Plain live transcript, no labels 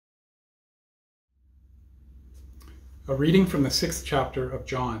A reading from the 6th chapter of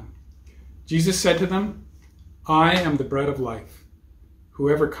John. Jesus said to them, "I am the bread of life.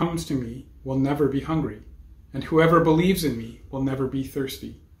 Whoever comes to me will never be hungry, and whoever believes in me will never be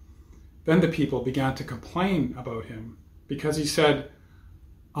thirsty." Then the people began to complain about him, because he said,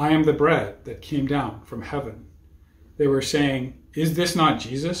 "I am the bread that came down from heaven." They were saying, "Is this not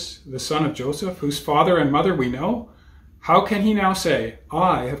Jesus, the son of Joseph, whose father and mother we know? How can he now say,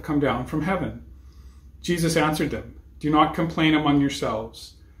 'I have come down from heaven'?" Jesus answered them, "Do not complain among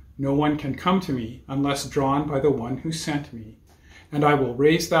yourselves. No one can come to me unless drawn by the one who sent me, and I will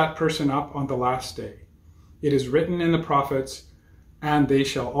raise that person up on the last day. It is written in the prophets, and they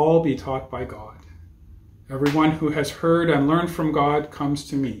shall all be taught by God. Everyone who has heard and learned from God comes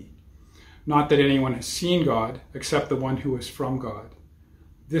to me. Not that anyone has seen God, except the one who is from God.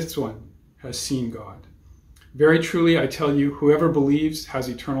 This one has seen God. Very truly, I tell you, whoever believes has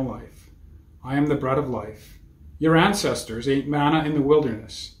eternal life. I am the bread of life. Your ancestors ate manna in the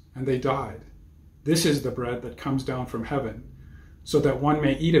wilderness, and they died. This is the bread that comes down from heaven, so that one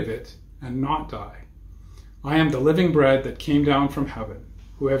may eat of it and not die. I am the living bread that came down from heaven.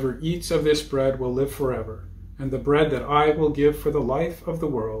 Whoever eats of this bread will live forever, and the bread that I will give for the life of the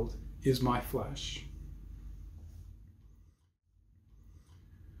world is my flesh."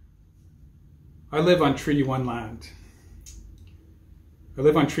 I live on Treaty 1 land. I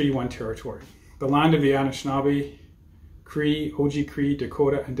live on Treaty 1 territory, the land of the Anishinaabe, Cree, Oji-Cree,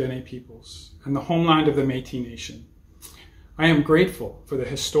 Dakota, and Dene peoples, and the homeland of the Métis Nation. I am grateful for the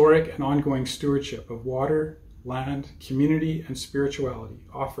historic and ongoing stewardship of water, land, community, and spirituality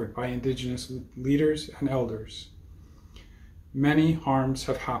offered by Indigenous leaders and elders. Many harms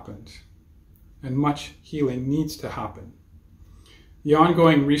have happened, and much healing needs to happen. The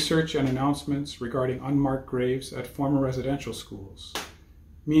ongoing research and announcements regarding unmarked graves at former residential schools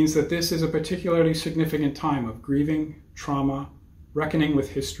means that this is a particularly significant time of grieving, trauma, reckoning with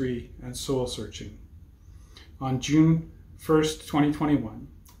history, and soul searching. On June 1st, 2021,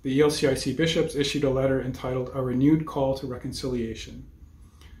 the ELCIC bishops issued a letter entitled "A Renewed Call to Reconciliation."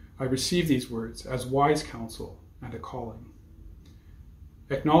 I receive these words as wise counsel and a calling.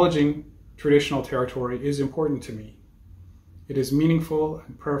 Acknowledging traditional territory is important to me. It is meaningful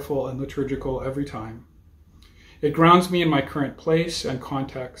and prayerful and liturgical every time. It grounds me in my current place and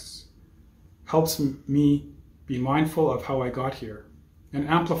context, helps me be mindful of how I got here, and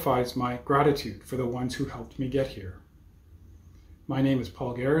amplifies my gratitude for the ones who helped me get here. My name is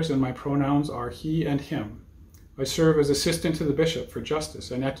Paul Gehrs, and my pronouns are he and him. I serve as assistant to the bishop for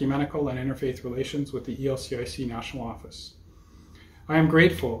justice and ecumenical and interfaith relations with the ELCIC National Office. I am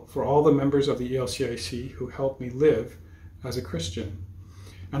grateful for all the members of the ELCIC who help me live as a Christian,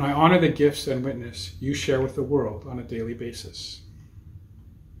 and I honor the gifts and witness you share with the world on a daily basis.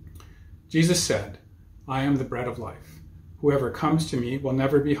 Jesus said, "I am the bread of life. Whoever comes to me will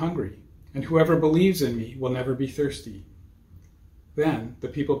never be hungry, and whoever believes in me will never be thirsty." Then the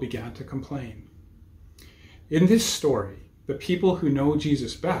people began to complain. In this story, the people who know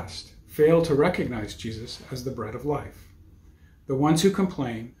Jesus best fail to recognize Jesus as the bread of life. The ones who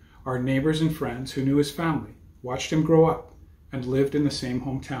complain are neighbors and friends who knew his family, watched him grow up, and lived in the same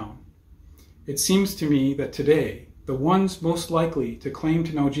hometown. It seems to me that today, the ones most likely to claim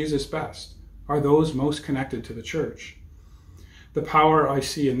to know Jesus best are those most connected to the church. The power I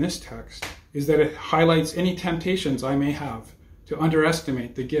see in this text is that it highlights any temptations I may have to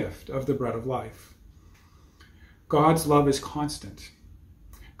underestimate the gift of the bread of life. God's love is constant.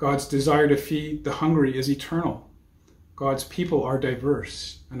 God's desire to feed the hungry is eternal. God's people are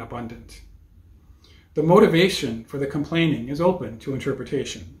diverse and abundant. The motivation for the complaining is open to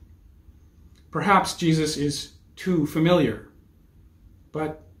interpretation. Perhaps Jesus is too familiar,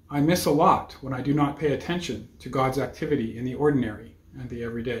 but I miss a lot when I do not pay attention to God's activity in the ordinary and the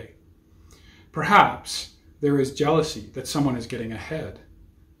everyday. Perhaps there is jealousy that someone is getting ahead,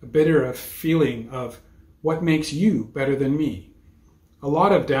 a bitter feeling of what makes you better than me. A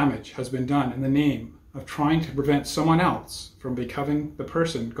lot of damage has been done in the name of trying to prevent someone else from becoming the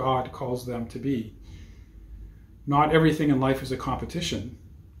person God calls them to be. Not everything in life is a competition,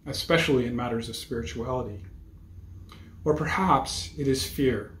 especially in matters of spirituality. Or perhaps it is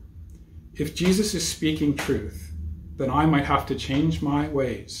fear. If Jesus is speaking truth, then I might have to change my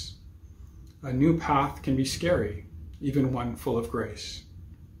ways. A new path can be scary, even one full of grace.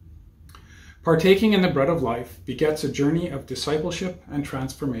 Partaking in the bread of life begets a journey of discipleship and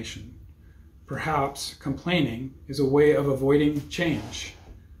transformation. Perhaps complaining is a way of avoiding change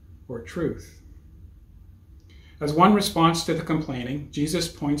or truth. As one response to the complaining, Jesus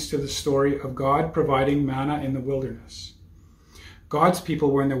points to the story of God providing manna in the wilderness. God's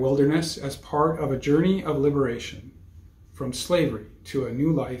people were in the wilderness as part of a journey of liberation. from slavery to a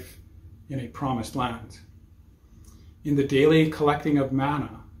new life in a promised land. In the daily collecting of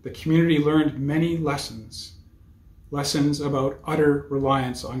manna, the community learned many lessons about utter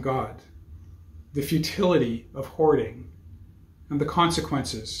reliance on God, the futility of hoarding, and the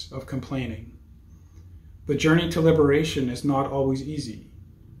consequences of complaining. The journey to liberation is not always easy,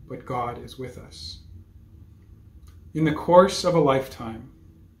 but God is with us. In the course of a lifetime,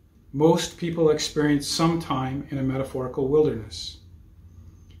 most people experience some time in a metaphorical wilderness.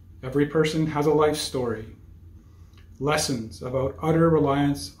 Every person has a life story. Lessons about utter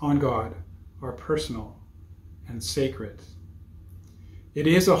reliance on God are personal and sacred. It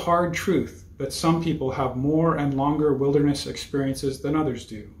is a hard truth that some people have more and longer wilderness experiences than others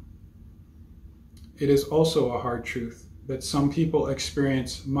do. It is also a hard truth that some people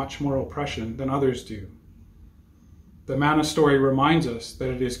experience much more oppression than others do. The manna story reminds us that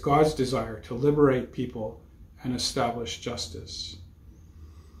it is God's desire to liberate people and establish justice.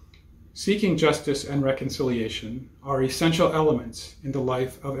 Seeking justice and reconciliation are essential elements in the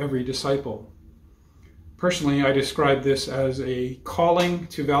life of every disciple. Personally, I describe this as a calling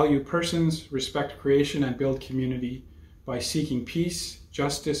to value persons, respect creation, and build community by seeking peace,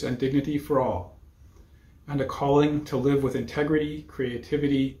 justice, and dignity for all, and a calling to live with integrity,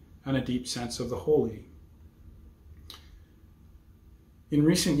 creativity, and a deep sense of the holy. In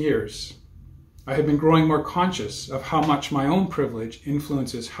recent years, I have been growing more conscious of how much my own privilege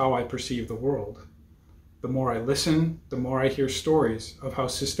influences how I perceive the world. The more I listen, the more I hear stories of how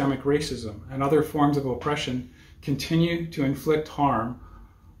systemic racism and other forms of oppression continue to inflict harm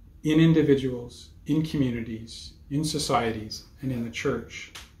in individuals, in communities, in societies, and in the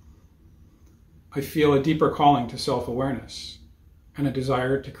church. I feel a deeper calling to self-awareness and a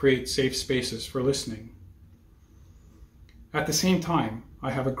desire to create safe spaces for listening. At the same time,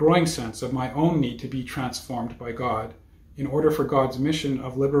 I have a growing sense of my own need to be transformed by God in order for God's mission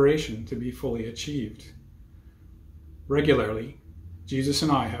of liberation to be fully achieved. Regularly, Jesus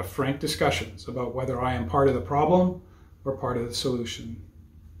and I have frank discussions about whether I am part of the problem or part of the solution.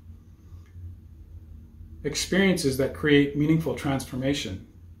 Experiences that create meaningful transformation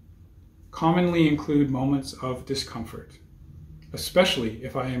commonly include moments of discomfort, especially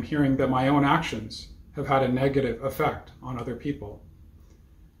if I am hearing that my own actions have had a negative effect on other people.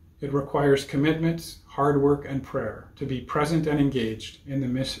 It requires commitment, hard work, and prayer to be present and engaged in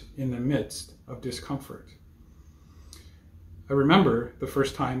the midst of discomfort. I remember the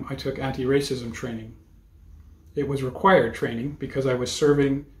first time I took anti-racism training. It was required training because I was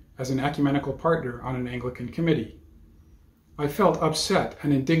serving as an ecumenical partner on an Anglican committee. I felt upset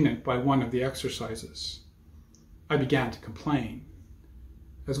and indignant by one of the exercises. I began to complain.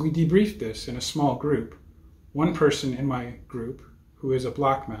 As we debriefed this in a small group, one person in my group, who is a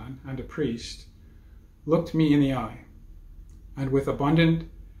black man and a priest, looked me in the eye and with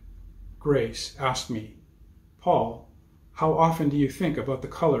abundant grace asked me, "Paul, how often do you think about the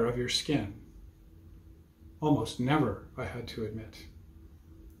color of your skin?" "Almost never," I had to admit.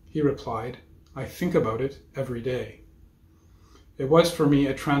 He replied, "I think about it every day." It was for me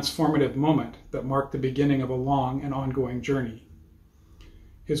a transformative moment that marked the beginning of a long and ongoing journey.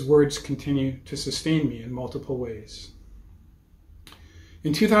 His words continue to sustain me in multiple ways.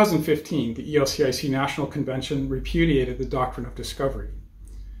 In 2015, the ELCIC National Convention repudiated the doctrine of discovery.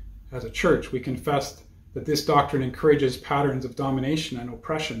 As a church, we confessed that this doctrine encourages patterns of domination and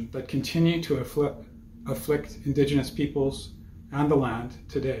oppression that continue to afflict Indigenous peoples and the land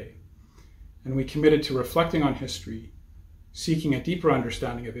today. And we committed to reflecting on history, seeking a deeper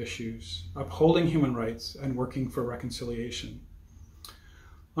understanding of issues, upholding human rights, and working for reconciliation.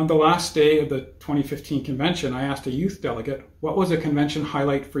 On the last day of the 2015 convention, I asked a youth delegate, "What was a convention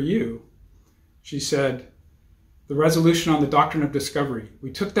highlight for you?" She said, "The resolution on the doctrine of discovery. We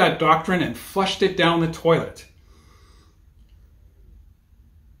took that doctrine and flushed it down the toilet."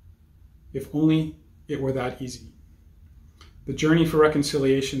 If only it were that easy. The journey for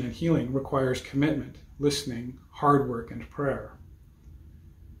reconciliation and healing requires commitment, listening, hard work, and prayer.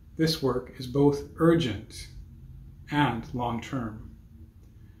 This work is both urgent and long-term.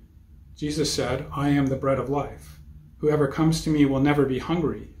 Jesus said, "I am the bread of life. Whoever comes to me will never be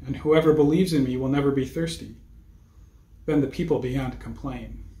hungry, and whoever believes in me will never be thirsty." Then the people began to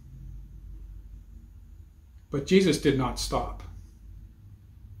complain. But Jesus did not stop.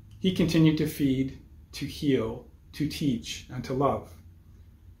 He continued to feed, to heal, to teach, and to love.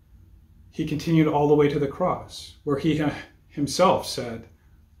 He continued all the way to the cross, where he himself said,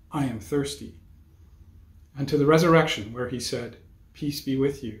 "I am thirsty," and to the resurrection, where he said, "Peace be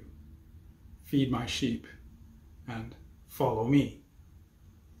with you. Feed my sheep, and follow me."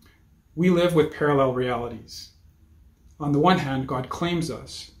 We live with parallel realities. On the one hand, God claims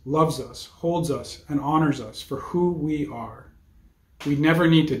us, loves us, holds us, and honors us for who we are. We never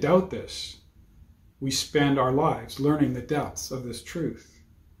need to doubt this. We spend our lives learning the depths of this truth.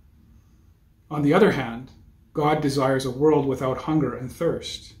 On the other hand, God desires a world without hunger and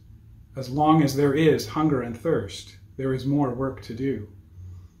thirst. As long as there is hunger and thirst, there is more work to do.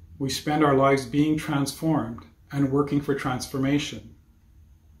 We spend our lives being transformed and working for transformation.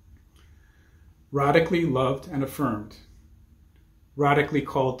 Radically loved and affirmed. Radically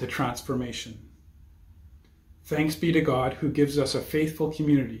called to transformation. Thanks be to God who gives us a faithful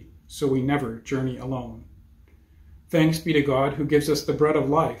community so we never journey alone. Thanks be to God who gives us the bread of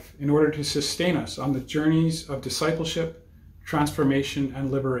life in order to sustain us on the journeys of discipleship, transformation,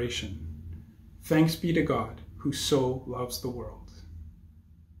 and liberation. Thanks be to God who so loves the world.